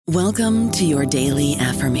Welcome to your daily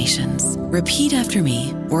affirmations. Repeat after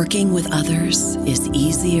me. Working with others is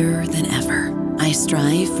easier than ever. I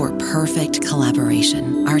strive for perfect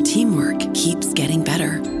collaboration. Our teamwork keeps getting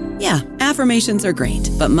better. Yeah, affirmations are great,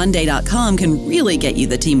 but Monday.com can really get you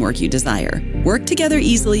the teamwork you desire. Work together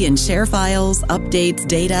easily and share files, updates,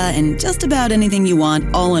 data, and just about anything you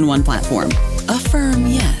want all in one platform. Affirm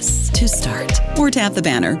yes to start, or tap the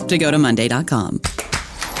banner to go to Monday.com.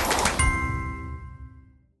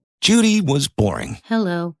 Judy was boring.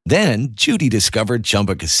 Hello. Then Judy discovered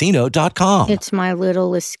ChumbaCasino.com. It's my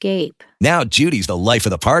little escape. Now Judy's the life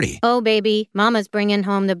of the party. Oh, baby, mama's bringing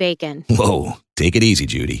home the bacon. Whoa, take it easy,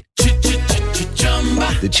 Judy.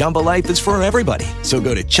 The Chumba life is for everybody. So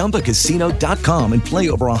go to ChumbaCasino.com and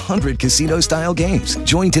play over 100 casino-style games.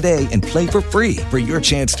 Join today and play for free for your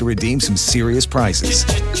chance to redeem some serious prizes.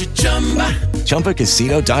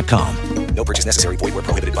 ChumbaCasino.com. No purchase necessary. Void where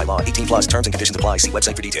prohibited by law. 18 plus terms and conditions apply. See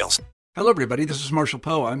website for details. Hello, everybody. This is Marshall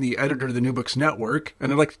Poe. I'm the editor of the New Books Network,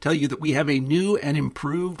 and I'd like to tell you that we have a new and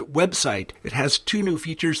improved website. It has 2 new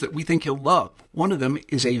features that we think you'll love. One of them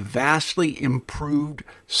is a vastly improved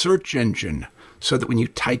search engine, so that when you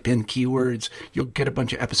type in keywords, you'll get a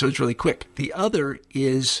bunch of episodes really quick. The other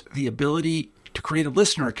is the ability to create a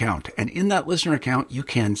listener account. And in that listener account, you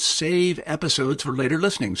can save episodes for later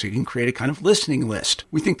listening. So you can create a kind of listening list.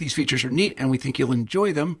 We think these features are neat and we think you'll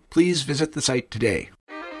enjoy them. Please visit the site today.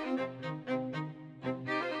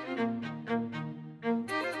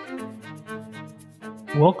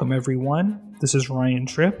 Welcome, everyone. This is Ryan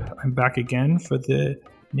Tripp. I'm back again for the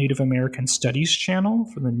Native American Studies channel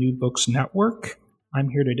for the New Books Network. I'm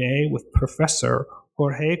here today with Professor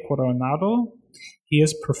Jorge Coronado. He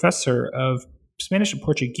is professor of Spanish and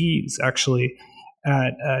Portuguese, actually,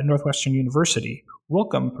 at Northwestern University.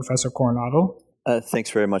 Welcome, Professor Coronado. Thanks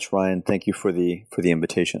very much, Ryan. Thank you for the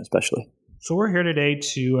invitation, especially. So we're here today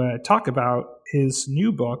to talk about his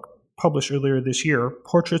new book, published earlier this year,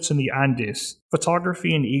 Portraits in the Andes,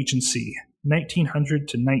 Photography and Agency, 1900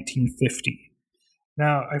 to 1950.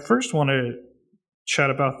 Now, I first want to chat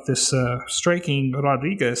about this striking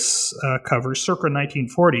Rodriguez cover, circa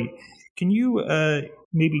 1940. Can you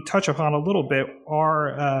maybe touch upon a little bit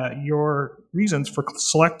your reasons for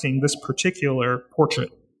selecting this particular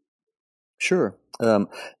portrait? Sure. There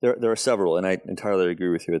are several, and I entirely agree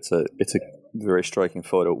with you. It's a very striking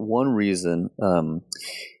photo. One reason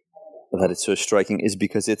that it's so striking is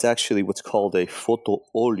because it's actually what's called a photo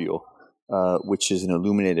oleo, which is an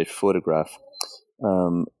illuminated photograph.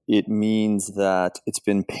 It means that it's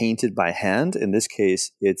been painted by hand. In this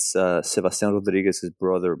case, it's Sebastián Rodríguez's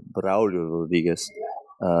brother, Braulio Rodríguez,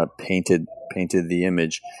 painted the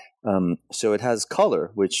image. So it has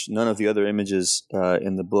color, which none of the other images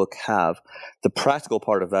in the book have. The practical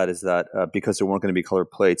part of that is that because there weren't going to be color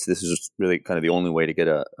plates, this is just really kind of the only way to get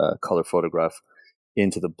a color photograph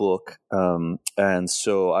into the book. And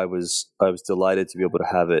so I was delighted to be able to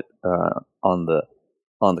have it on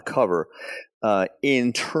the cover.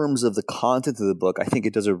 In terms of the content of the book, I think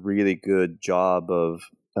it does a really good job of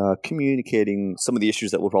communicating some of the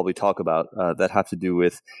issues that we'll probably talk about that have to do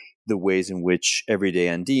with the ways in which everyday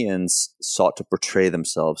Andeans sought to portray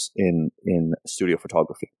themselves in studio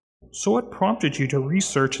photography. So what prompted you to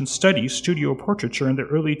research and study studio portraiture in the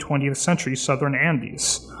early 20th century southern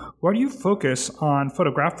Andes? Why do you focus on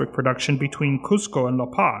photographic production between Cusco and La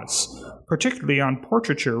Paz, particularly on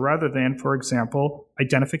portraiture rather than, for example,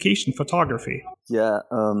 identification photography? Yeah,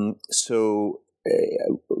 so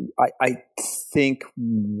I think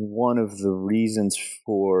one of the reasons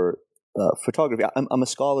for photography, I'm a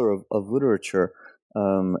scholar of literature,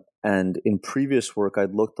 and in previous work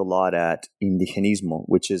I'd looked a lot at indigenismo,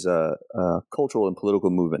 which is a cultural and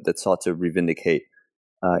political movement that sought to revindicate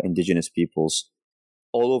indigenous peoples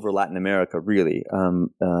all over Latin America, really,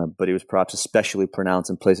 but it was perhaps especially pronounced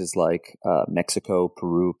in places like Mexico,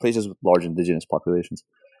 Peru, places with large indigenous populations.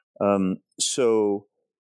 So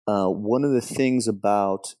one of the things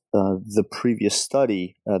about the previous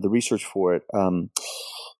study, the research for it,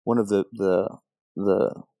 one of the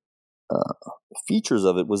features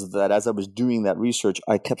of it was that as I was doing that research,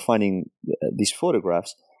 I kept finding these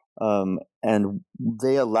photographs, and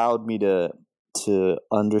they allowed me to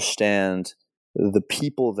understand the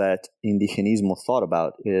people that indigenismo thought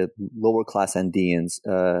about, lower class Andeans,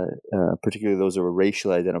 particularly those that were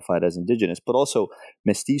racially identified as indigenous, but also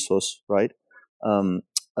mestizos, right?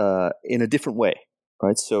 In a different way,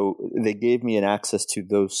 right? So they gave me an access to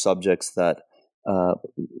those subjects that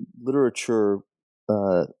literature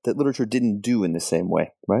didn't do in the same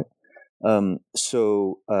way, right?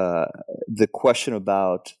 So the question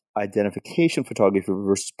about identification photography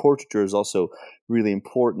versus portraiture is also really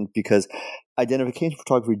important, because identification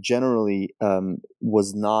photography generally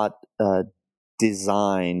was not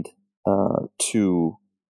designed to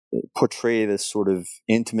portray this sort of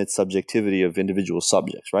intimate subjectivity of individual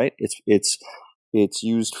subjects, right? It's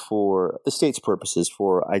used for the state's purposes,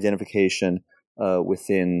 for identification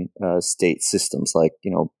within state systems, like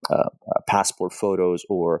passport photos,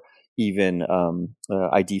 or even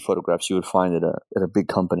ID photographs you would find at a big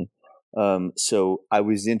company. So I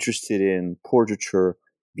was interested in portraiture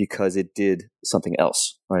because it did something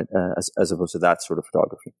else, right? As opposed to that sort of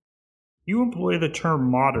photography. You employ the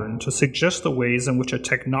term modern to suggest the ways in which a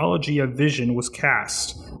technology of vision was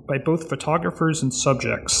cast by both photographers and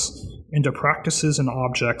subjects into practices and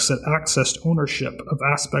objects that accessed ownership of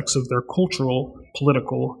aspects of their cultural,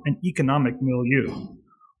 political, and economic milieu.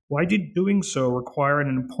 Why did doing so require an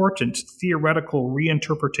important theoretical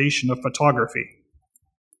reinterpretation of photography?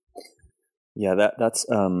 Yeah, that's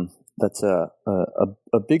a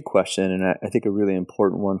big question, and I think a really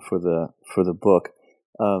important one for the book.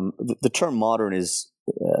 The term modern is,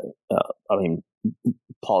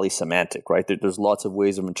 polysemantic, right? There's lots of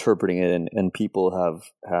ways of interpreting it, and people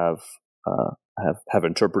have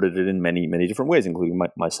interpreted it in many, many different ways, including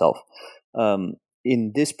myself.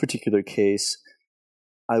 In this particular case,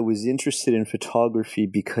 I was interested in photography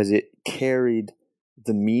because it carried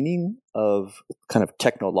the meaning of kind of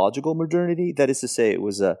technological modernity. That is to say, it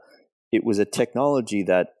was a technology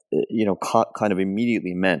that kind of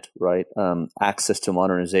immediately meant, right, access to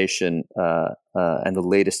modernization and the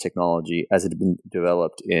latest technology as it had been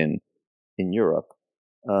developed in Europe.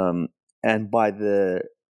 And by the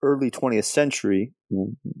early 20th century,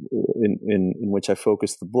 in which I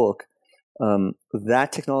focused the book,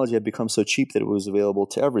 that technology had become so cheap that it was available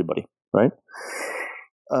to everybody, right?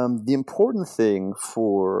 The important thing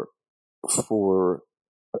for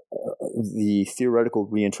the theoretical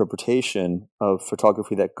reinterpretation of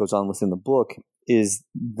photography that goes on within the book is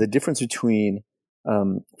the difference between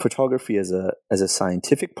photography as a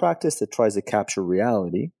scientific practice that tries to capture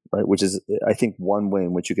reality, right? Which is, I think, one way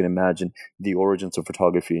in which you can imagine the origins of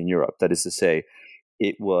photography in Europe. That is to say,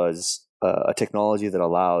 it was a technology that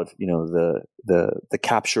allowed, the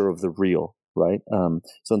capture of the real, right?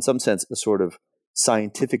 So in some sense, a sort of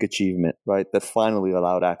scientific achievement, right, that finally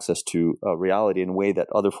allowed access to reality in a way that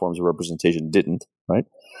other forms of representation didn't, right?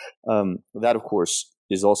 That, of course,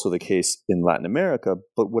 is also the case in Latin America.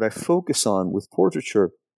 But what I focus on with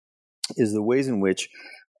portraiture is the ways in which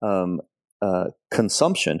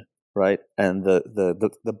consumption, right, and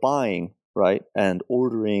the buying, right, and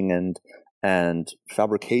ordering and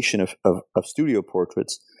fabrication of studio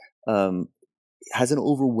portraits has an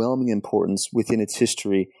overwhelming importance within its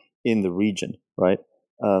history in the region, right?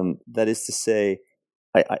 That is to say,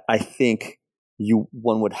 I think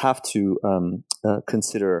one would have to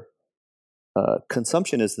consider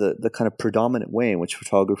consumption as the kind of predominant way in which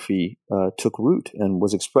photography took root and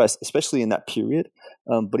was expressed, especially in that period,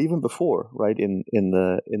 but even before, right, in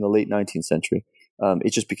the late 19th century.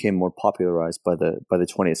 It just became more popularized by the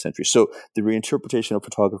 20th century. So the reinterpretation of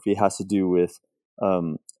photography has to do with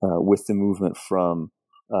the movement from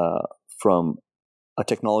a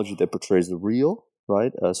technology that portrays the real,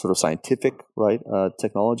 right, a sort of scientific, right,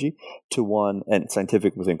 technology, to one, and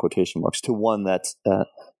scientific within quotation marks, to one that's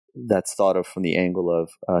thought of from the angle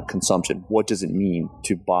of consumption. What does it mean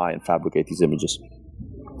to buy and fabricate these images?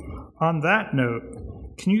 On that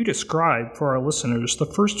note, can you describe for our listeners the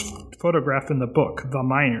first photograph in the book, The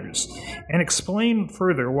Miners, and explain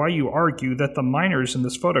further why you argue that the miners in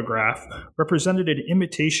this photograph represented an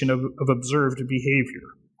imitation of observed behavior,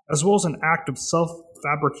 as well as an act of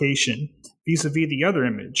self-fabrication vis-a-vis the other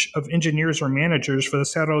image of engineers or managers for the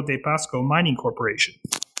Cerro de Pasco Mining Corporation?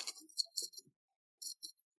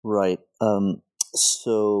 Right.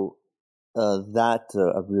 So that's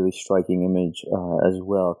a really striking image as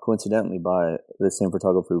well, coincidentally by the same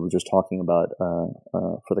photographer we were just talking about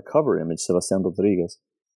for the cover image, Sebastián Rodríguez.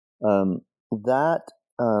 That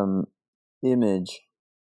image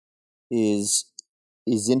is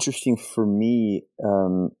interesting for me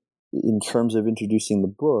in terms of introducing the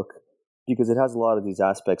book, because it has a lot of these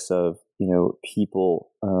aspects of,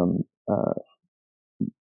 people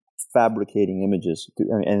fabricating images.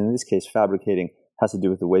 And in this case, fabricating has to do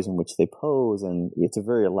with the ways in which they pose, and it's a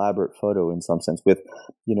very elaborate photo in some sense, with,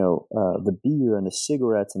 the beer and the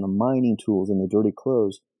cigarettes and the mining tools and the dirty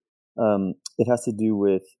clothes. It has to do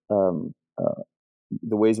with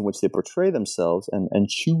the ways in which they portray themselves and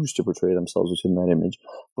choose to portray themselves within that image,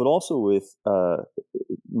 but also with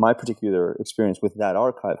my particular experience with that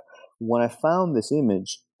archive. When I found this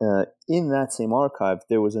image, in that same archive,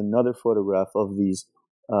 there was another photograph of these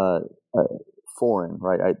foreign,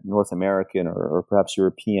 right, North American or perhaps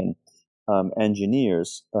European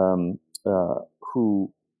engineers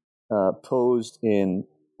who posed in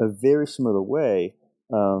a very similar way,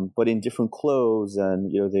 but in different clothes,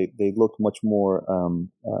 and they looked much more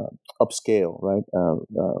upscale, right,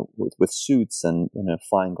 with suits and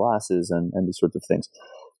fine glasses and these sorts of things.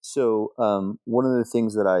 So one of the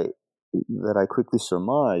things that I quickly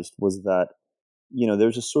surmised was that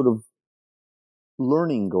there's a sort of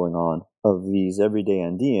learning going on of these everyday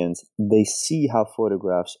Andeans. They see how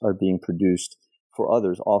photographs are being produced for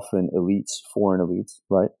others, often elites, foreign elites,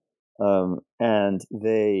 right? And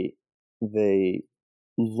they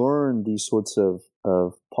learn these sorts of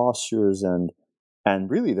postures and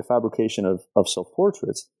really the fabrication of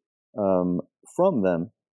self-portraits from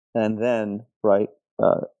them, and then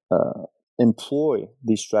employ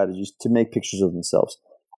these strategies to make pictures of themselves.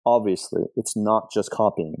 Obviously, it's not just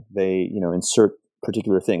copying. They insert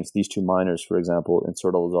particular things. These two miners, for example,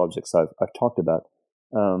 insert all those objects I've talked about.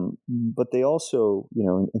 But they also,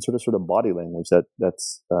 insert a sort of body language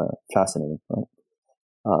that's fascinating. Right?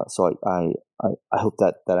 So I hope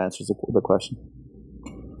that answers the question.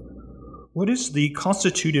 What is the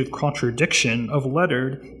constitutive contradiction of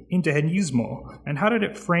lettered indigenismo, and how did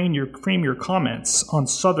it frame your comments on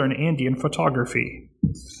Southern Andean photography?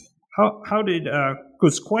 How did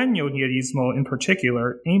Cusqueñoismo in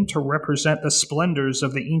particular aim to represent the splendors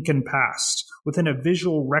of the Incan past within a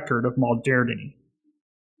visual record of modernity?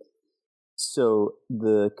 So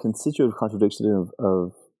the constitutive contradiction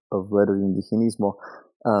of lettered indigenismo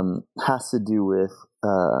has to do with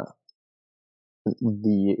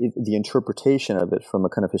the interpretation of it from a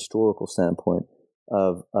kind of historical standpoint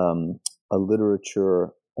of a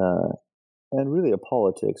literature and really a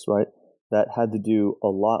politics, right, that had to do a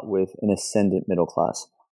lot with an ascendant middle class.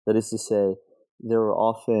 That is to say, there are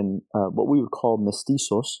often what we would call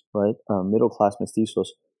mestizos, right, middle class mestizos,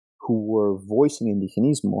 who were voicing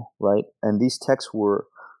indigenismo, right, and these texts were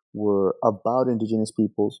about indigenous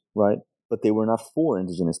peoples, right, but they were not for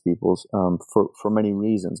indigenous peoples for many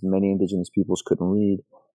reasons. Many indigenous peoples couldn't read.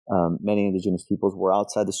 Many indigenous peoples were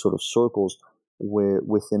outside the sort of circles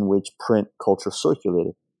within which print culture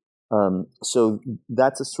circulated. So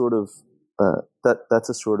that's a sort of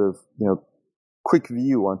quick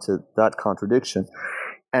view onto that contradiction,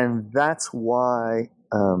 and that's why,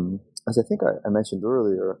 as I think I mentioned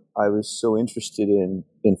earlier, I was so interested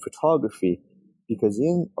in photography, because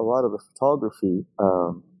in a lot of the photography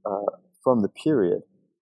from the period,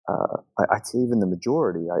 I'd say even the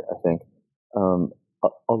majority, I think, a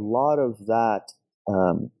lot of that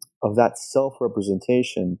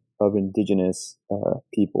self-representation of indigenous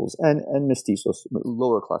peoples and mestizos,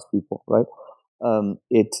 lower class people, right?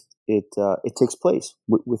 It takes place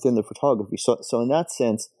within the photography. So in that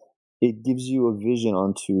sense, it gives you a vision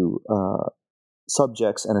onto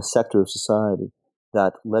subjects and a sector of society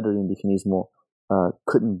that lettered indigenismo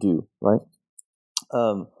couldn't do, right?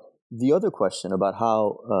 The other question about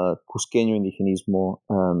how Cusqueño indigenismo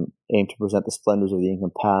aimed to present the splendors of the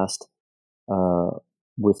Incan past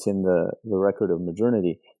within the record of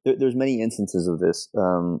modernity, there's many instances of this.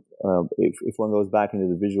 If one goes back into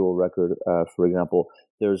the visual record, for example,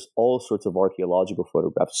 there's all sorts of archaeological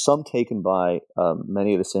photographs, some taken by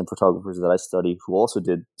many of the same photographers that I study who also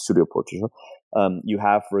did studio portraiture. You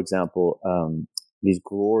have, for example, these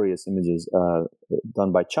glorious images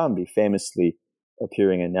done by Chambi, famously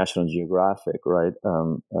appearing in National Geographic, right?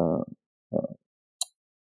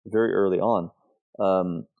 Very early on,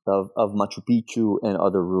 of Machu Picchu and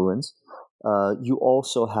other ruins. You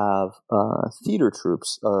also have theater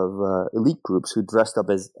troupes of elite groups who dressed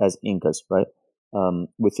up as Incas, right?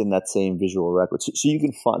 Within that same visual record, so you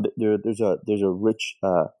can find there's a rich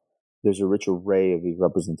array of these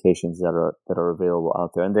representations that are available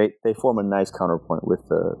out there, and they form a nice counterpoint with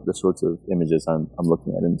the sorts of images I'm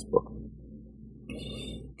looking at in this book.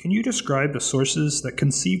 Can you describe the sources that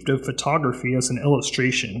conceived of photography as an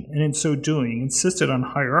illustration, and in so doing insisted on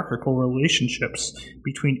hierarchical relationships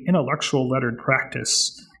between intellectual lettered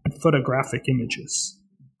practice and photographic images?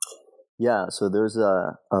 Yeah, so there's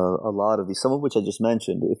a lot of these, some of which I just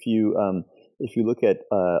mentioned. If you look at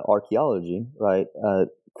archaeology, right,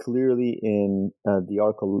 clearly in the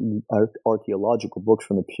archaeological books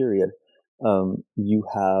from the period, you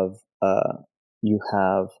have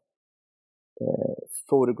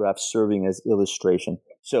photographs serving as illustration.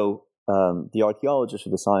 So the archaeologist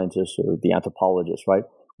or the scientist or the anthropologist, right,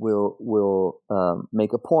 will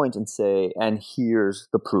make a point and say, and here's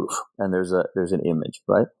the proof, and there's an image,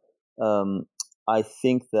 right? I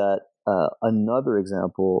think that another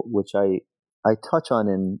example, which I touch on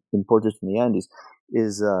in Portraits in the Andes,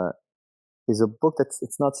 is is a book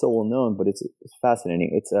it's not so well known, but it's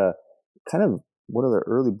fascinating. It's a kind of one of the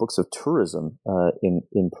early books of tourism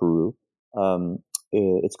in Peru.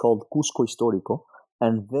 It's called Cusco Histórico,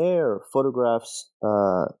 and there photographs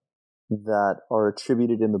that are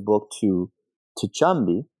attributed in the book to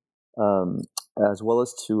Chambi, as well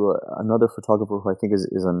as to another photographer who I think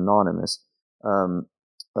is anonymous.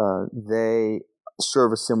 They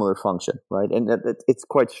serve a similar function, right? And it's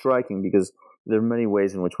quite striking because there are many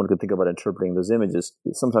ways in which one could think about interpreting those images.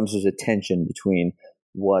 Sometimes there's a tension between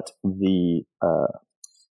what the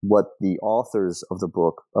authors of the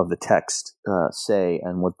book, of the text, say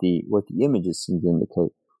and what the images seem to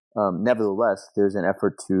indicate. Nevertheless, there's an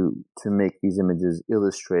effort to make these images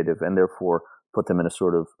illustrative and therefore put them in a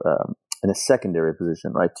sort of in a secondary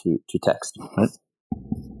position, right, to text. Right?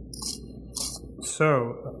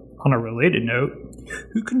 So, on a related note,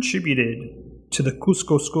 who contributed to the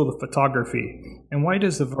Cusco School of Photography, and why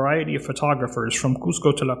does the variety of photographers from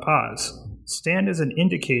Cusco to La Paz stand as an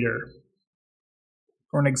indicator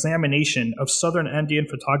or an examination of Southern Andean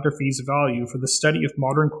photography's value for the study of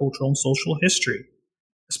modern cultural and social history,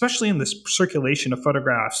 especially in the circulation of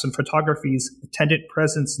photographs and photography's attendant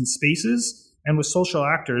presence in spaces and with social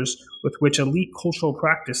actors with which elite cultural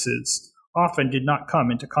practices often did not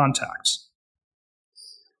come into contact?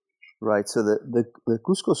 Right. So the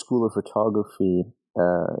Cusco School of Photography,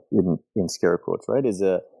 in scare quotes, right, is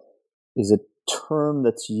a term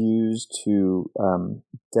that's used to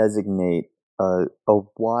designate a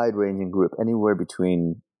wide-ranging group, anywhere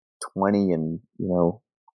between 20 and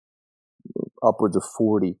upwards of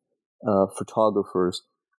 40 photographers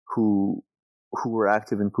who were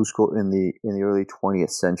active in Cusco in the early 20th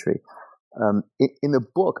century. In the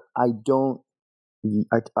book, I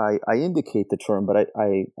indicate the term, but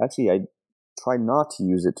I try not to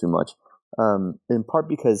use it too much. In part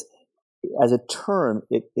because as a term,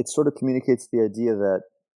 it sort of communicates the idea that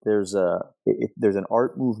there's an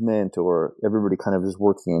art movement, or everybody kind of is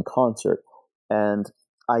working in concert. And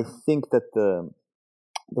I think that the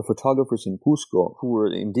photographers in Cusco, who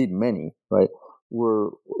were indeed many, right,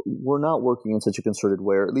 were not working in such a concerted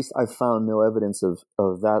way, or at least I found no evidence of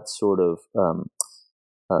that sort of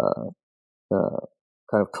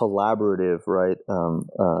kind of collaborative, right,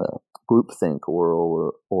 groupthink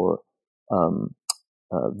or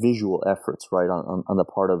visual efforts, right, on the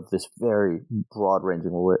part of this very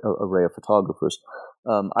broad-ranging array of photographers.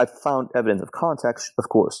 I found evidence of context, of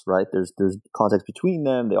course, right? There's context between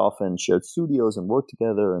them. They often shared studios and worked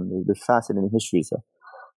together, and there's fascinating histories there.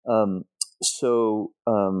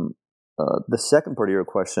 The second part of your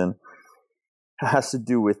question has to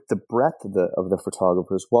do with the breadth of the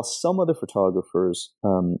photographers. While some other photographers,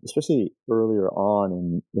 especially earlier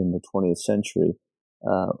on in the 20th century,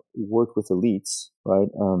 worked with elites, right?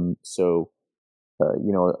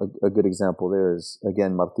 A good example there is,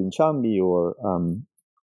 again, Martin Chambi or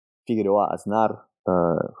Figueroa Aznar,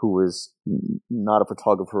 who was not a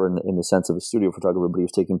photographer in the sense of a studio photographer, but he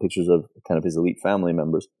was taking pictures of kind of his elite family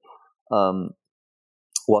members.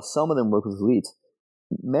 While some of them worked with elites,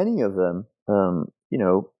 many of them,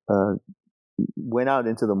 went out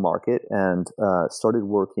into the market and started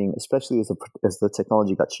working, especially as the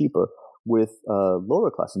technology got cheaper, with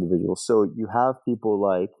lower class individuals. So you have people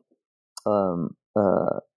like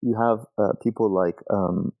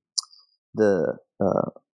the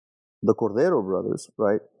Cordero brothers,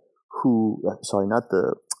 right? Not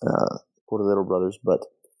the Cordero brothers, but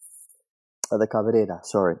the Cabrera.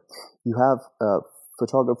 Sorry, you have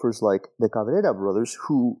photographers like the Cabrera brothers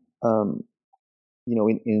who,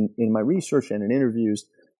 in my research and in interviews,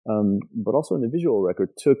 but also in the visual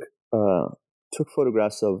record, took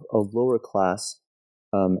photographs of lower class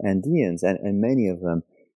Andeans, and many of them.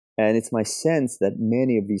 And it's my sense that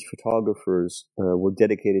many of these photographers were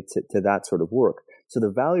dedicated to that sort of work. So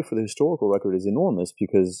the value for the historical record is enormous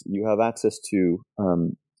because you have access to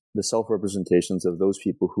the self-representations of those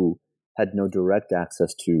people who had no direct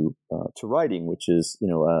access to writing, which is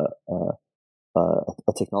a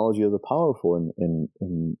technology of the powerful in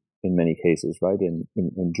many cases, right? In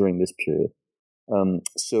during this period.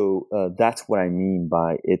 So that's what I mean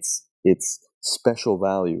by its special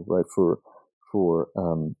value, right? For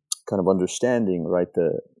kind of understanding, right,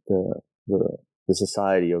 the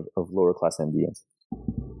society of lower class Andeans.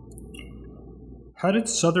 How did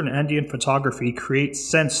Southern Andean photography create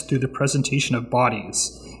sense through the presentation of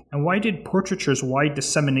bodies? And why did portraiture's wide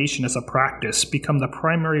dissemination as a practice become the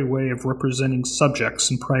primary way of representing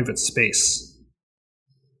subjects in private space?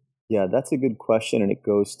 Yeah, that's a good question, and it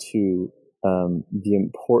goes to the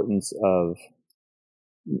importance of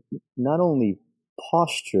not only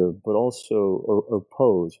posture, but also or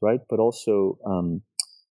pose, right? But also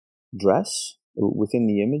dress within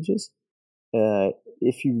the images.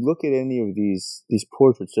 If you look at any of these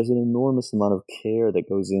portraits, there's an enormous amount of care that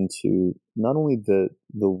goes into not only the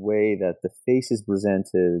way that the face is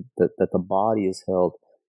presented, that the body is held,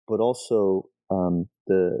 but also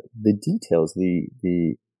the details,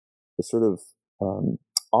 the sort of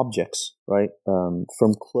objects, right?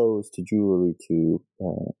 From clothes to jewelry to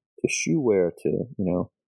shoe wear to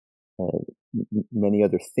many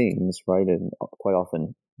other things, right? And quite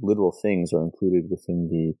often literal things are included within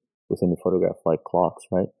the photograph, like clocks,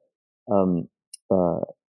 right?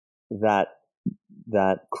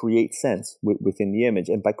 That create sense within the image,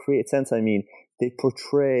 and by create sense, I mean they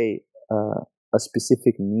portray a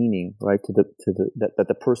specific meaning, right, that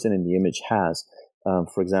the person in the image has.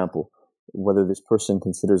 For example, whether this person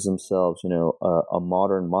considers themselves, a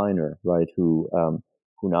modern miner, right, who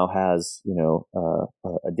now has,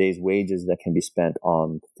 a day's wages that can be spent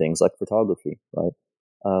on things like photography, right?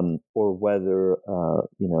 Or whether,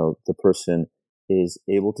 the person is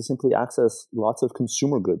able to simply access lots of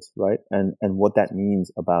consumer goods, right? And what that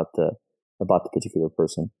means about the particular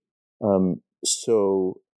person.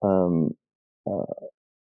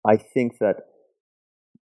 I think that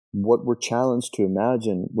what we're challenged to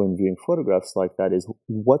imagine when viewing photographs like that is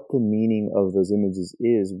what the meaning of those images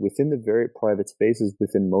is within the very private spaces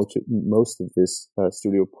within most of this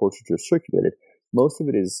studio portraiture circulated. Most of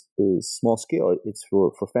it is small scale. It's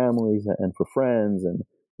for families and for friends, and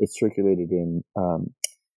it's circulated in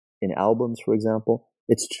albums, for example.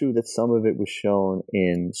 It's true that some of it was shown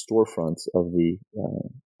in storefronts of the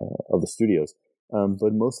studios,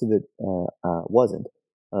 but most of it wasn't.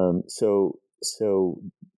 So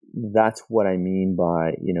that's what I mean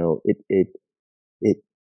by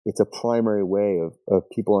it's a primary way of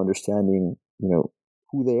people understanding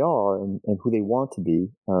who they are and who they want to be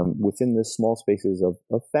within the small spaces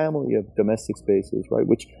of family, of domestic spaces, right?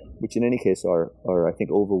 Which in any case are I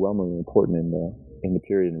think overwhelmingly important in the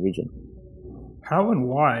period and region. How and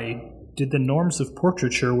why did the norms of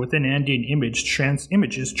portraiture within Andean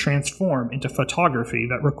images transform into photography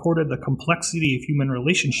that recorded the complexity of human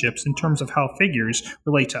relationships in terms of how figures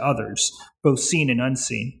relate to others, both seen and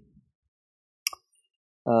unseen?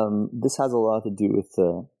 This has a lot to do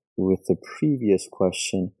with the previous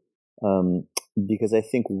question, because I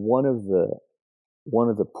think one of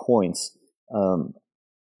the points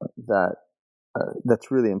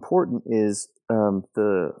that's really important is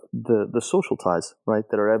the social ties, right,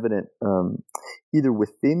 that are evident either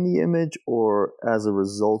within the image or as a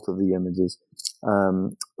result of the images.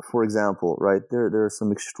 For example, right, there are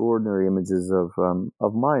some extraordinary images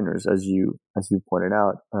of miners, as you pointed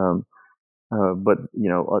out, but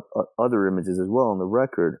other images as well on the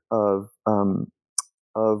record of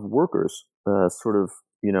workers sort of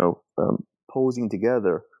posing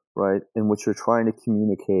together, right, in which they're trying to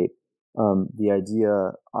communicate the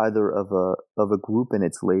idea either of a group in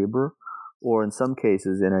its labor, or in some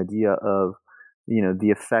cases an idea of the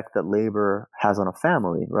effect that labor has on a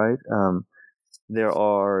family, right? There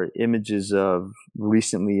are images of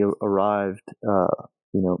recently arrived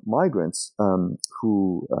migrants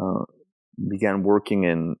who began working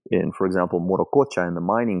in for example Morococha, in the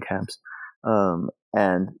mining camps,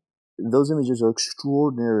 and those images are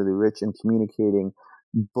extraordinarily rich in communicating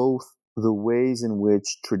both the ways in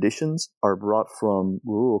which traditions are brought from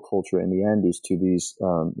rural culture in the Andes to these,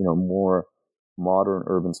 more modern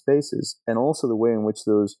urban spaces, and also the way in which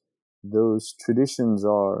those traditions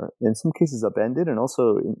are, in some cases, upended, and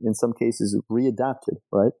also in some cases readapted,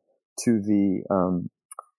 right, to the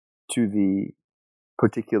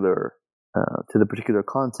particular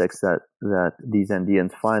context that these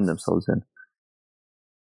Andeans find themselves in.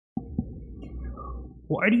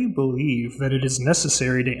 Why do you believe that it is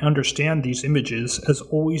necessary to understand these images as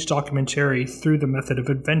always documentary through the method of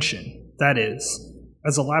invention, that is,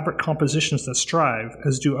 as elaborate compositions that strive,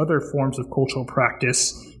 as do other forms of cultural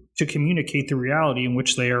practice, to communicate the reality in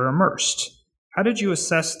which they are immersed? How did you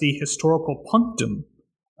assess the historical punctum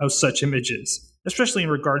of such images, especially in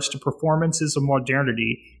regards to performances of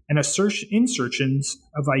modernity and insertions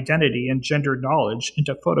of identity and gender knowledge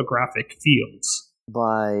into photographic fields?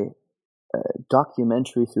 By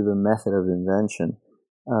documentary through the method of invention,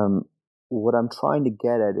 what I'm trying to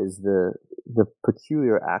get at is the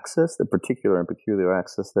particular and peculiar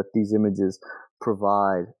access that these images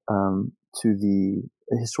provide to the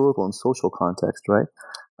historical and social context, right?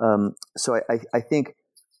 So I think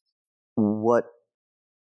what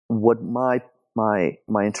my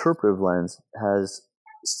interpretive lens has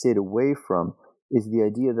stayed away from is the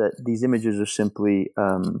idea that these images are simply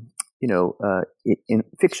in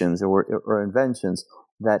fictions or inventions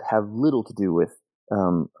that have little to do with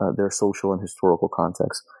their social and historical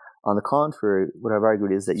context. On the contrary, what I've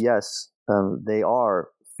argued is that yes, they are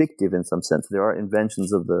fictive in some sense. They are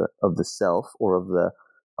inventions of the self or of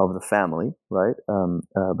the family, right?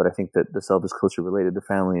 But I think that the self is closely related to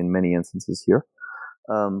family in many instances here.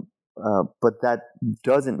 But that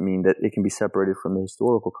doesn't mean that it can be separated from the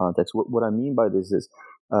historical context. What I mean by this is,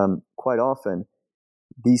 quite often,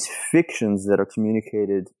 these fictions that are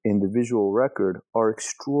communicated in the visual record are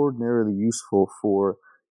extraordinarily useful for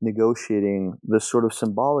negotiating the sort of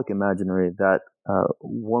symbolic imaginary that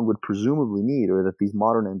one would presumably need, or that these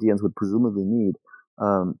modern Andeans would presumably need,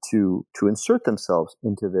 to insert themselves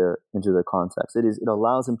into their context. It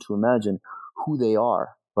allows them to imagine who they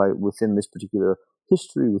are, right, within this particular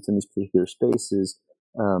history, within these particular spaces,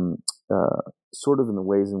 sort of in the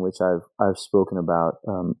ways in which I've spoken about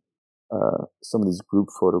some of these group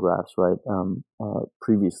photographs, right,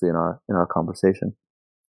 previously in our conversation.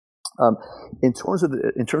 In terms of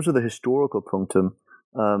the historical punctum,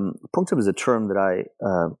 punctum is a term that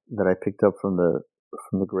I picked up from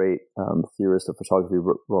the great theorist of photography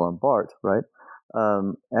Roland Barthes, right?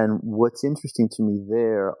 And what's interesting to me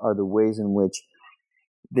there are the ways in which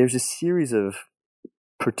there's a series of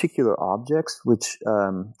particular objects which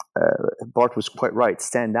Barthes was quite right,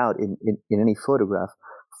 stand out in any photograph.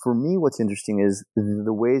 For me, what's interesting is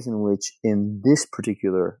the ways in which in this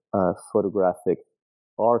particular photographic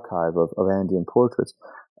archive of Andean portraits,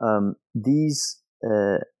 these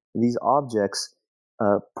objects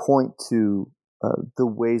point to the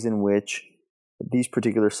ways in which these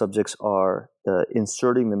particular subjects are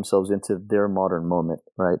inserting themselves into their modern moment,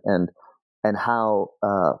 right? And how,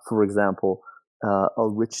 for example, a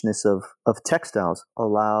richness of textiles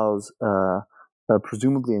allows a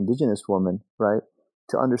presumably indigenous woman, right,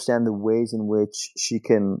 to understand the ways in which she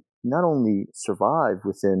can not only survive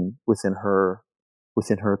within her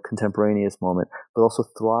contemporaneous moment, but also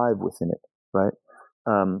thrive within it, right?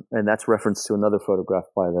 And that's reference to another photograph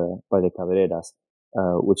by the Cabreras,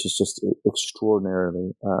 which is just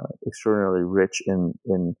extraordinarily rich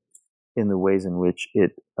in the ways in which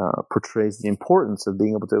it portrays the importance of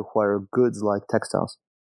being able to acquire goods like textiles.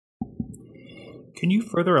 Can you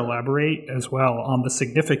further elaborate as well on the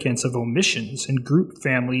significance of omissions in group,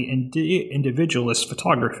 family, and individualist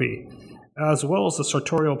photography, as well as the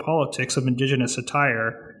sartorial politics of indigenous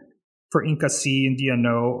attire for Inca C,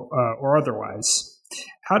 Indiano, or otherwise?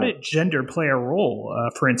 How did gender play a role,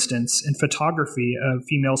 for instance, in photography of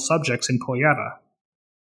female subjects in Pollera?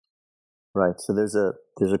 Right. So there's a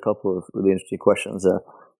couple of really interesting questions.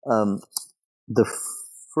 The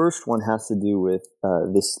first one has to do with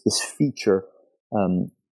this feature,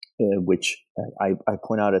 which I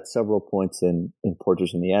point out at several points in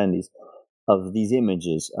Portraits in the Andes, of these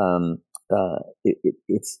images.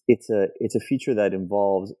 It's a feature that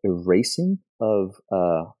involves erasing of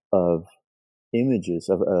images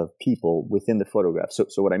of people within the photograph.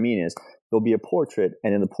 So what I mean is there'll be a portrait,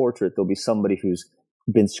 and in the portrait there'll be somebody who's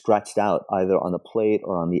been scratched out either on the plate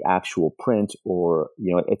or on the actual print, or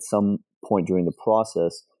at some point during the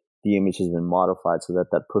process the image has been modified so that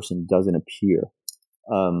that person doesn't appear.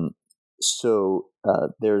 So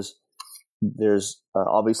there's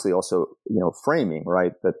obviously also framing,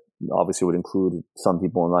 right, that obviously would include some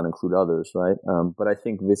people and not include others, right? But I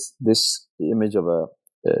think this image of a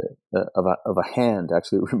hand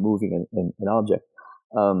actually removing an object,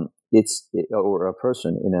 or a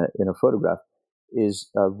person in a photograph, is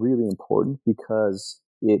really important because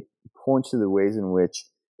it points to the ways in which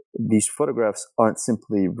these photographs aren't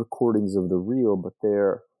simply recordings of the real, but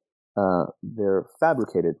they're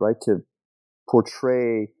fabricated, right, to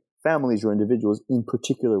portray families or individuals in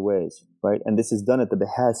particular ways, right? And this is done at the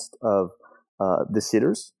behest of the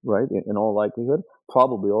sitters, right, in all likelihood,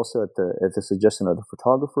 probably also at the suggestion of the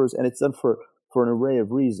photographers, and it's done for an array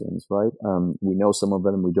of reasons, right? We know some of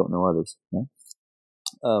them, and we don't know others. Right?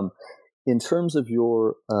 In terms of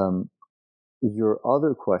your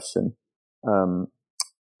other question,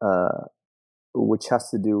 which has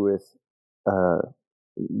to do with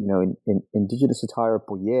in indigenous attire,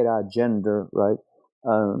 pollera, gender, right?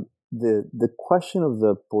 The question of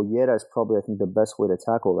the pollera is probably, I think, the best way to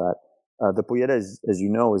tackle that. The pollera, as you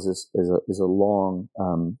know, is a long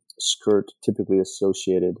skirt, typically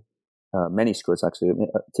associated, many skirts actually,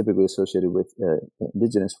 typically associated with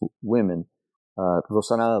indigenous women.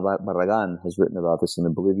 Rosana Barragan has written about this in the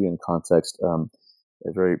Bolivian context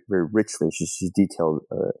very, very richly. She's detailed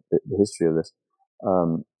the history of this.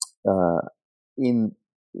 In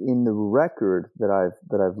the record that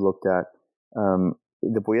I've looked at,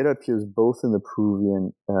 the pollera appears both in the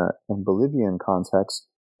Peruvian and Bolivian context,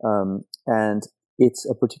 and it's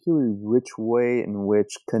a particularly rich way in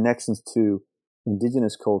which connections to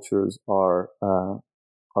indigenous cultures are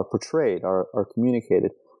portrayed, are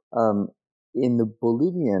communicated. In the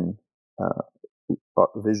Bolivian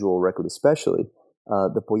visual record, especially,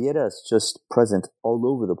 the pollera is just present all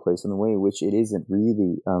over the place in a way in which it isn't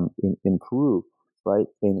really in Peru, right?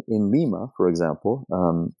 In Lima, for example,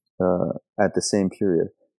 at the same period,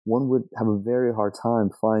 one would have a very hard time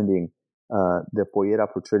finding the pollera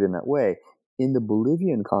portrayed in that way. In the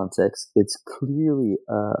Bolivian context, it's clearly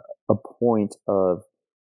a point of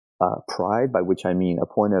pride, by which I mean a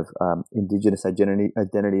point of indigenous identity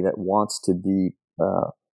that wants to be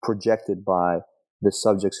projected by the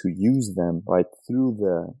subjects who use them, right, through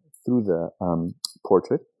the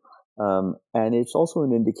portrait. And it's also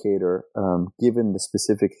an indicator, given the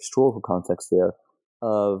specific historical context there,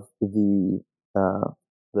 of the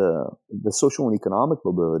social and economic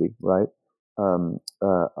mobility, right,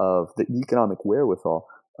 of the economic wherewithal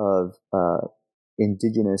of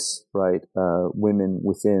indigenous, right, women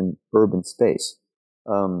within urban space.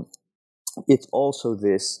 It's also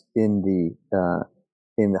this in the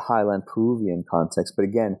highland Peruvian context, but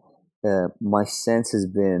again, my sense has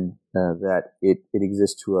been that it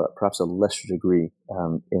exists to perhaps a lesser degree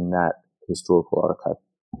in that historical archive,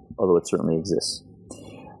 although it certainly exists.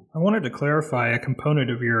 I wanted to clarify a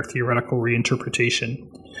component of your theoretical reinterpretation.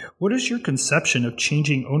 What is your conception of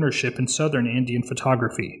changing ownership in Southern Andean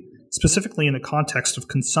photography, specifically in the context of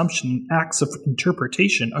consumption and acts of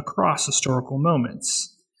interpretation across historical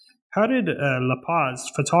moments? How did La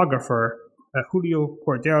Paz photographer Julio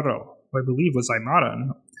Cordero, who I believe was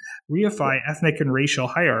Aymaran, reify ethnic and racial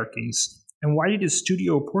hierarchies, and why did his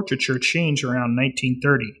studio portraiture change around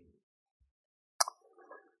 1930?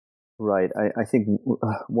 Right. I think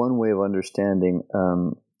one way of understanding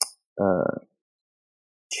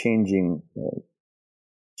changing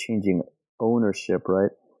ownership,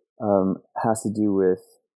 right, has to do with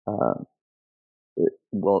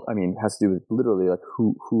has to do with literally like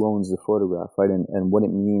who owns the photograph, right, and what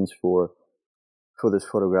it means for those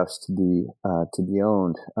photographs to be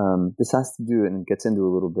owned. This has to do and gets into a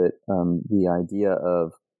little bit the idea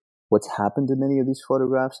of what's happened to many of these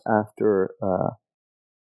photographs after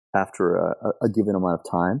a given amount of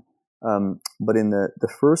time. But in the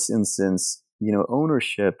first instance,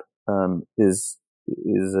 ownership is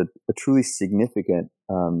a truly significant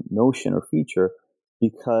notion or feature,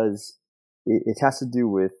 because it has to do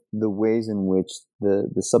with the ways in which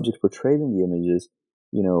the subjects portrayed in the images,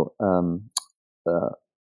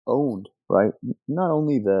 owned, right? Not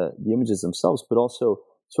only the images themselves, but also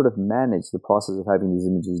sort of manage the process of having these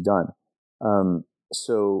images done.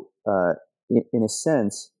 So in a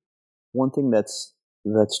sense, one thing that's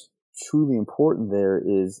truly important there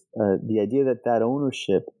is the idea that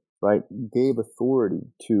ownership, right, gave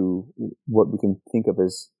authority to what we can think of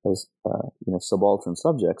as subaltern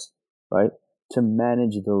subjects, right, to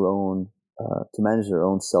manage their own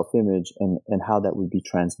self-image and how that would be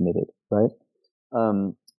transmitted, right.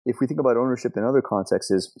 If we think about ownership in other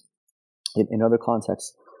contexts,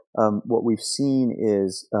 what we've seen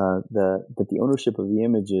is that the ownership of the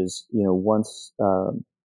images, once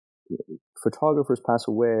photographers pass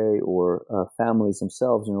away or families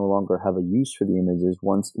themselves no longer have a use for the images,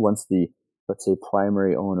 once the, let's say,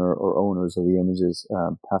 primary owner or owners of the images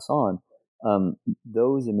pass on,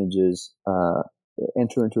 those images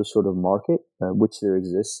enter into a sort of market, which there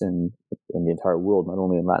exists in the entire world, not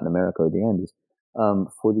only in Latin America or the Andes,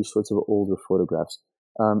 for these sorts of older photographs.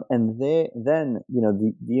 And then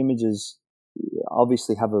the images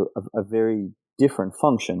obviously have a very different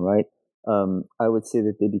function, right? I would say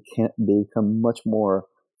that they become much more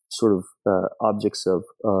sort of objects of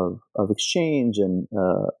exchange and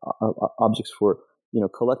objects for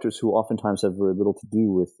collectors who oftentimes have very little to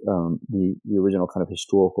do with the original kind of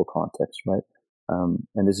historical context, right?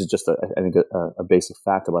 And this is just I think a basic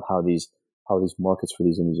fact about how these markets for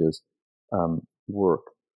these images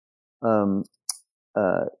work.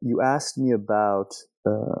 You asked me about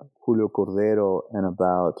Julio Cordero and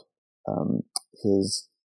about his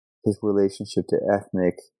relationship to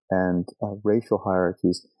ethnic and racial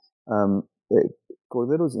hierarchies.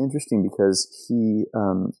 Cordero is interesting because he,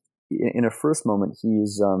 in a first moment,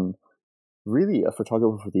 he's really a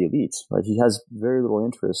photographer for the elites. Right? He has very little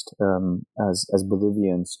interest, as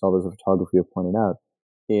Bolivian scholars of photography have pointed out,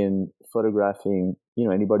 in photographing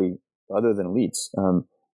anybody other than elites.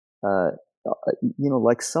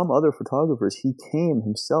 Like some other photographers, he came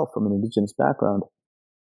himself from an indigenous background,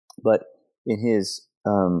 but in his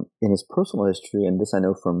personal history, and this I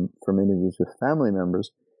know from interviews with family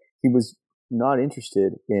members, he was not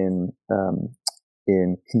interested in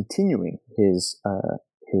continuing his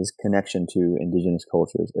connection to indigenous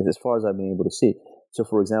cultures, as far as I've been able to see. So,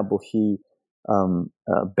 for example, he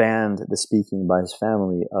banned the speaking by his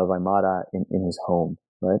family of Aymara in his home,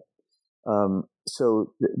 right?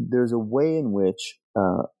 So there's a way in which,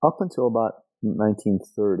 up until about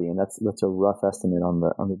 1930, and that's a rough estimate on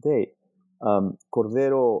the date,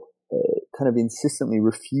 Cordero kind of insistently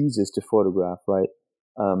refuses to photograph, right,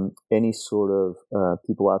 any sort of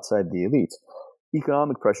people outside the elites.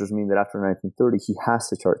 Economic pressures mean that after 1930, he has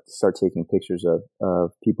to start taking pictures of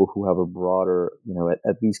people who have a broader,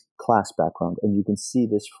 at least class background. And you can see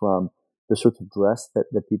this from the sorts of dress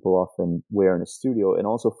that people often wear in a studio, and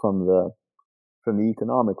also from the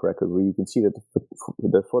economic record, where you can see that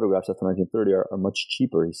the photographs after 1930 are much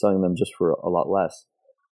cheaper. He's selling them just for a lot less.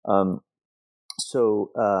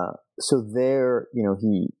 So there,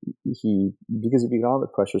 he because of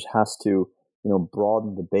economic pressures has to,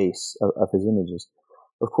 broaden the base of his images.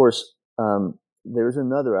 Of course, there's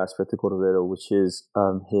another aspect to Cordero, which is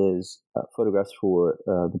his photographs for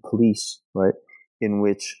the police, right? In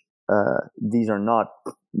which these are not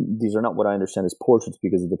what I understand as portraits,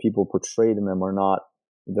 because the people portrayed in them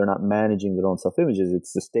they're not managing their own self-images.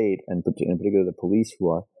 It's the state, and in particular the police,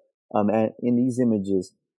 who are. And in these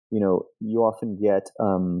images, you often get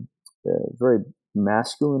very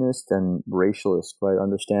masculinist and racialist, right,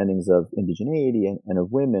 understandings of indigeneity and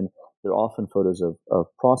of women. There are often photos of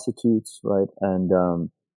prostitutes, right, and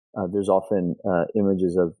there's often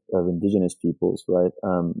images of indigenous peoples, right,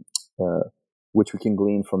 which we can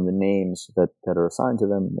glean from the names that are assigned to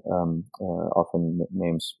them, often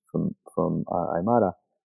names from Aymara,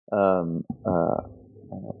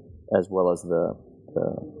 as well as the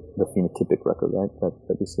phenotypic record, right,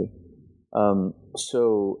 that we see.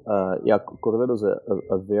 Cordero's a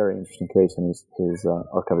very interesting case, and his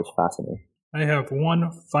archive is fascinating. I have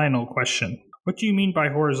one final question. What do you mean by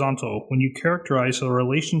horizontal when you characterize the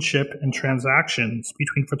relationship and transactions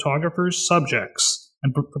between photographers, subjects,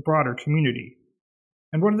 and the broader community?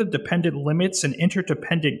 And what are the dependent limits and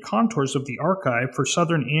interdependent contours of the archive for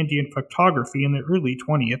Southern Andean photography in the early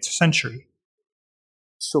 20th century?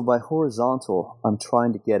 So by horizontal, I'm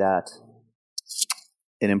trying to get at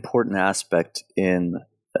an important aspect in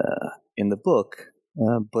the book,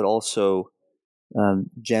 but also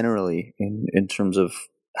generally in terms of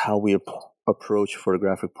how we approach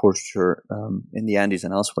photographic portraiture in the Andes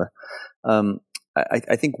and elsewhere. I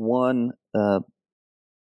think one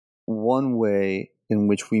way in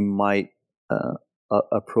which we might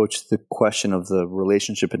approach the question of the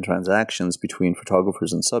relationship and transactions between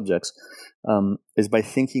photographers and subjects is by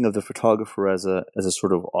thinking of the photographer as a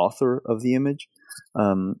sort of author of the image,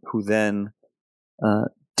 who then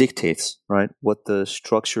dictates, right, what the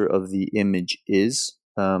structure of the image is,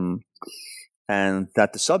 and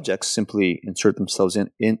that the subjects simply insert themselves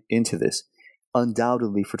into this.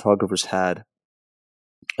 Undoubtedly, photographers had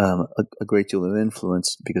a great deal of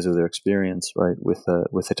influence because of their experience, right, with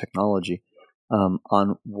the technology,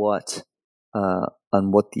 on what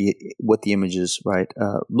the images, right,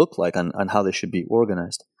 look like, on how they should be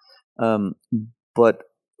organized. But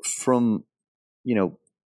from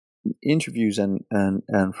interviews and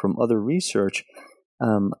from other research,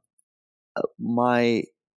 my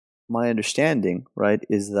understanding, right,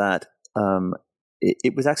 is that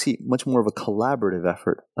it was actually much more of a collaborative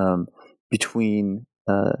effort between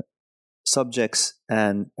subjects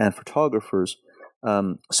and photographers,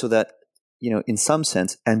 so that in some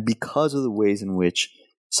sense, and because of the ways in which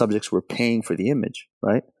subjects were paying for the image,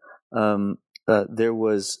 right, there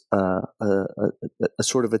was a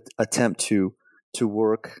sort of attempt to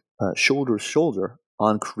work shoulder to shoulder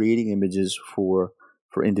on creating images for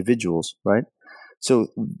individuals, right? So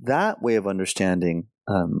that way of understanding,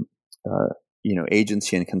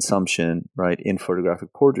 agency and consumption, right, in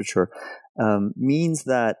photographic portraiture, means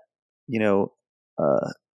that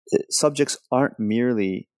subjects aren't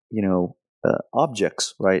merely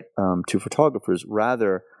objects, right, to photographers.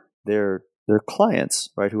 Rather, they're clients,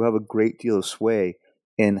 right, who have a great deal of sway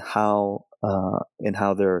in how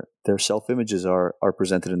their self-images are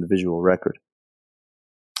presented in the visual record.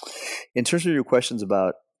 In terms of your questions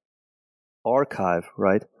about archive,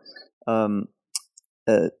 right,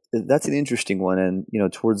 that's an interesting one, and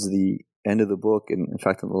towards the end of the book, and in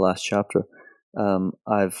fact in the last chapter,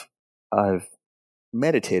 I've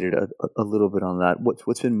meditated a little bit on that.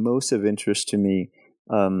 What's been most of interest to me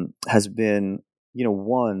has been,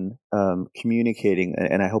 communicating,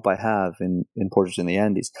 and I hope I have in Portraits in the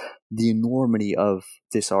Andes, the enormity of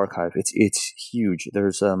this archive. It's huge.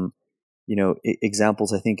 There's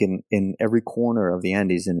examples, I think, in every corner of the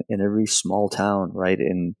Andes, in every small town, right,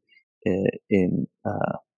 in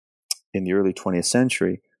the early 20th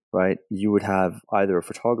century, right, you would have either a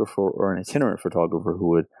photographer or an itinerant photographer who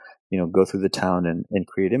would, go through the town and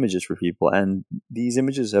create images for people. And these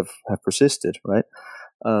images have persisted, right?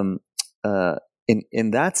 In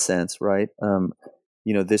that sense, right,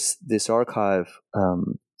 this archive,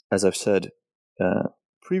 as I've said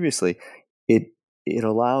previously, it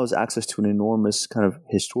allows access to an enormous kind of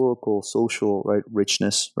historical, social, right,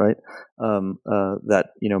 richness, right, that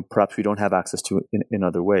perhaps we don't have access to in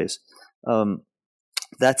other ways.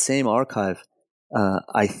 That same archive,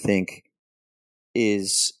 I think,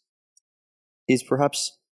 is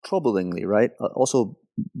perhaps troublingly, right, also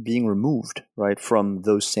being removed, right, from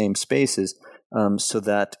those same spaces, so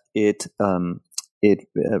that it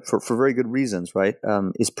for very good reasons, right,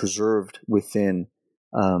 is preserved within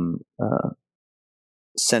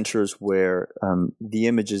centers where the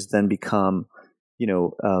images then become,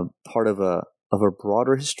 part of a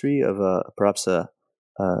broader history, of perhaps a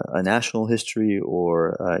national history,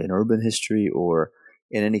 or an urban history, or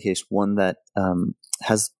in any case one that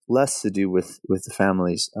has less to do with the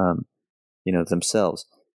families, themselves.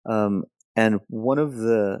 And one of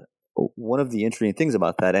the interesting things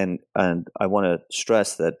about that, and I want to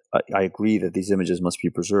stress that I agree that these images must be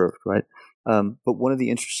preserved, right? But one of the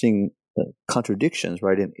interesting contradictions,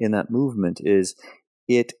 right, in that movement is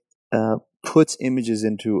it puts images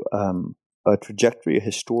into a trajectory, a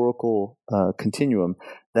historical continuum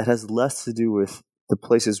that has less to do with the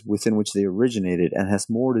places within which they originated, and has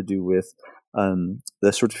more to do with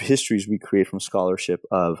the sort of histories we create from scholarship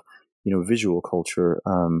of, visual culture,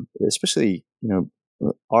 especially,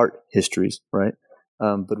 art histories, right?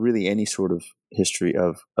 But really any sort of history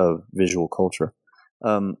of visual culture.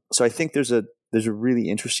 So I think there's a really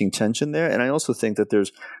interesting tension there, and I also think that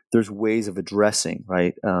there's ways of addressing,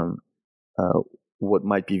 right, what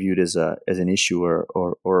might be viewed as an issue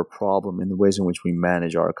or a problem in the ways in which we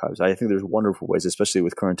manage archives. I think there's wonderful ways, especially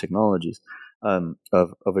with current technologies,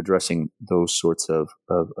 of addressing those sorts of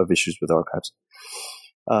issues with archives.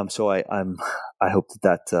 So I hope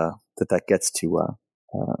that gets to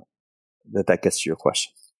that gets to your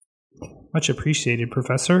question. Much appreciated,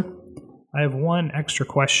 Professor. I have one extra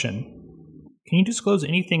question. Can you disclose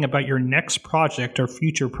anything about your next project or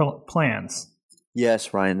future plans?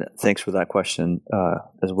 Yes, Ryan. Thanks for that question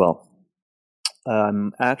as well.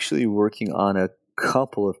 I'm actually working on a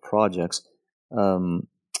couple of projects. One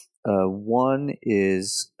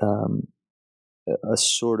is a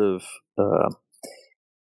sort of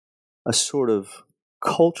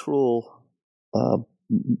cultural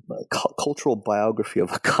biography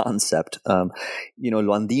of a concept. Lo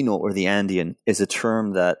Andino, or the Andean, is a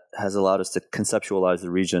term that has allowed us to conceptualize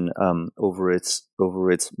the region over its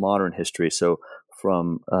modern history. So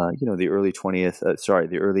from the early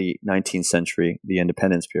 19th century, the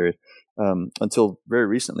independence period, until very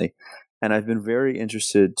recently, and I've been very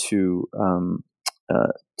interested to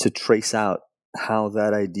trace out how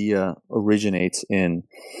that idea originates in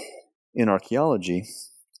archaeology,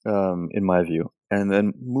 in my view, and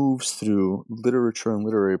then moves through literature and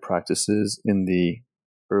literary practices in the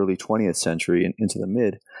early 20th century and into the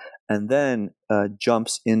mid, and then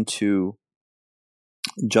jumps into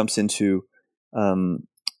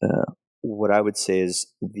what I would say is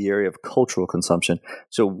the area of cultural consumption.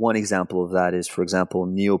 So one example of that is, for example,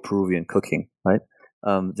 Neo-Peruvian cooking, right?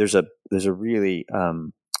 There's a really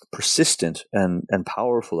persistent and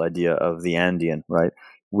powerful idea of the Andean, right?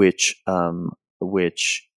 Which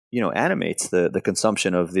animates the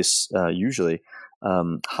consumption of this usually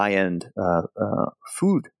high-end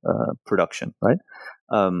food production, right?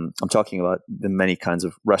 I'm talking about the many kinds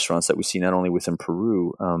of restaurants that we see not only within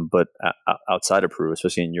Peru, but outside of Peru,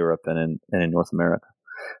 especially in Europe and in North America.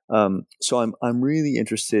 So I'm really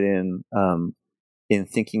interested in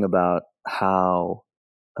thinking about how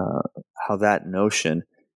that notion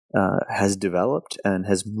has developed and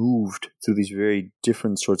has moved through these very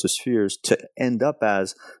different sorts of spheres to end up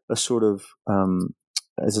as a sort of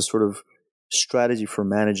strategy for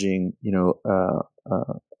managing,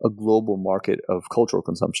 a global market of cultural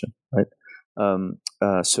consumption, right?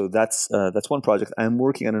 So that's one project. I'm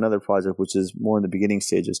working on another project which is more in the beginning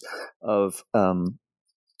stages of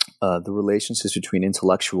the relationships between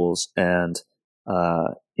intellectuals and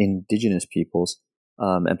indigenous peoples,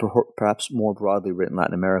 and perhaps more broadly written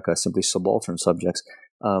Latin America, simply subaltern subjects,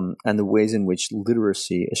 and the ways in which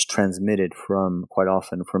literacy is transmitted quite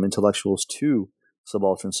often from intellectuals to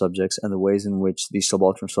subaltern subjects, and the ways in which these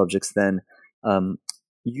subaltern subjects then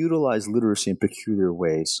utilize literacy in peculiar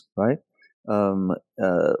ways, right?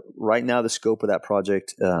 Right now, the scope of that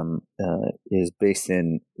project is based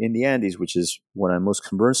in the Andes, which is what I'm most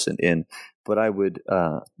conversant in. But I would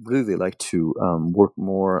really like to work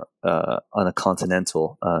more on a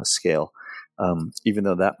continental scale, even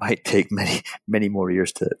though that might take many more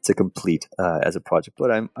years to complete as a project.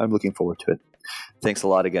 But I'm looking forward to it. Thanks a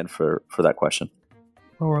lot again for that question.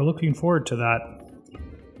 Well, we're looking forward to that.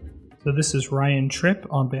 So this is Ryan Tripp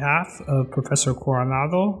on behalf of Professor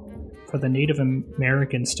Coronado for the Native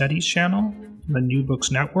American Studies channel, the New Books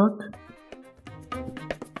Network.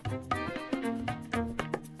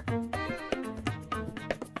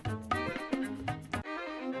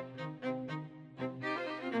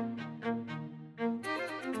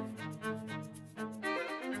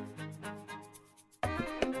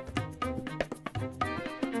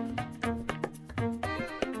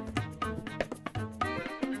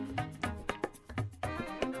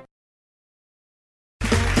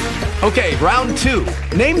 Okay, round two.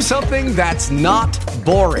 Name something that's not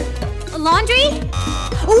boring. A laundry?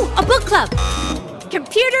 Ooh, a book club.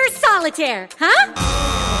 Computer solitaire, huh?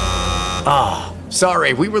 Ah, oh,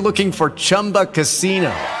 sorry, we were looking for Chumba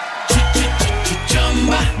Casino.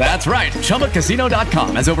 That's right,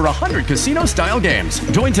 ChumbaCasino.com has over 100 casino-style games.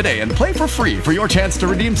 Join today and play for free for your chance to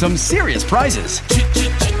redeem some serious prizes.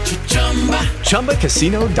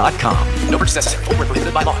 ChumbaCasino.com. No purchase necessary. Void where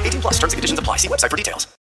prohibited by law. 18+ terms and conditions apply. See website for details.